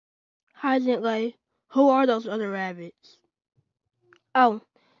Hesitantly, who are those other rabbits? Oh,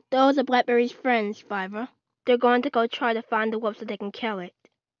 those are Blackberry's friends, Fiver. They're going to go try to find the wolf so they can kill it.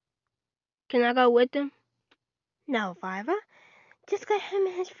 Can I go with them? No, Fiver. Just let him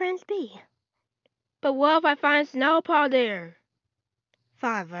and his friends be. But what if I find Snowpaw there?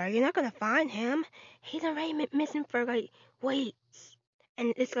 Fiver, you're not gonna find him. He's already missing for weeks.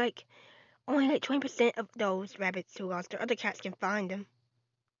 And it's only 20% of those rabbits who lost their other cats can find him.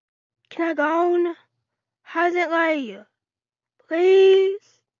 Can I go on? Hesitantly, please?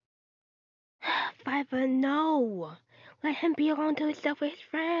 Fiver, no. Let him be alone to himself with his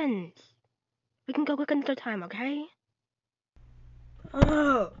friends. We can go quick another time, okay?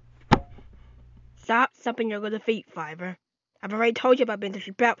 Oh. Stop stomping your little feet, Fiver. I've already told you about being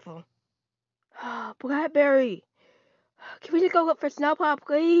disrespectful. Blackberry, can we just go look for Snowpaw,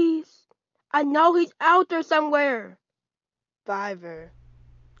 please? I know he's out there somewhere. Fiver.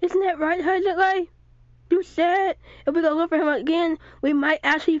 Isn't that right, Hesitantly? You said if we go look for him again, we might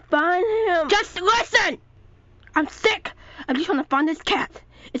actually find him. Just listen! I'm sick of you trying to find this cat.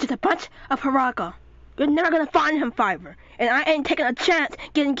 It's just a bunch of haraka. You're never gonna find him, Fiver. And I ain't taking a chance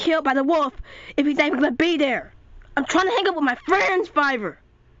getting killed by the wolf if he's even gonna be there. I'm trying to hang up with my friends, Fiver.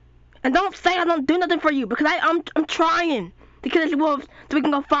 And don't say I don't do nothing for you, because I'm trying to kill this wolf so we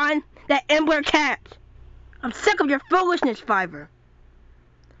can go find that Embler cat. I'm sick of your foolishness, Fiver.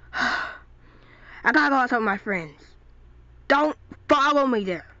 I gotta go outside with my friends. Don't follow me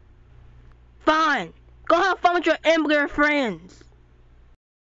there. Fine. Go have fun with your Embler friends.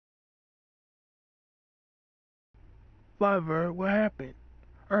 Fiver, what happened?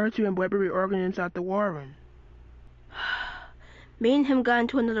 I heard you and Blackberry arguing inside the warren. Me and him got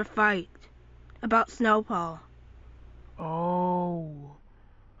into another fight about Snowpaw. Oh,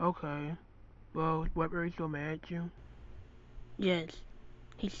 okay. Well, is Blackberry still mad at you? Yes,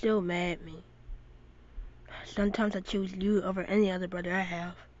 he's still mad at me. Sometimes I choose you over any other brother I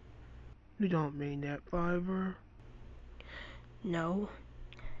have. You don't mean that, Fiver. No,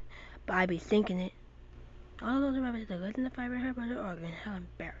 but I be thinking it. All those rabbits that listen to Fiver and her brother arguing, how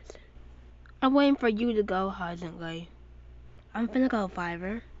embarrassing. I'm waiting for you to go, Hesitantly. I'm finna go,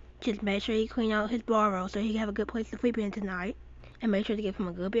 Fiver. Just make sure you clean out his burrow so he can have a good place to sleep in tonight. And make sure to give him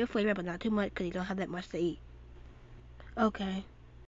a good bit of flavor, but not too much because he don't have that much to eat. Okay.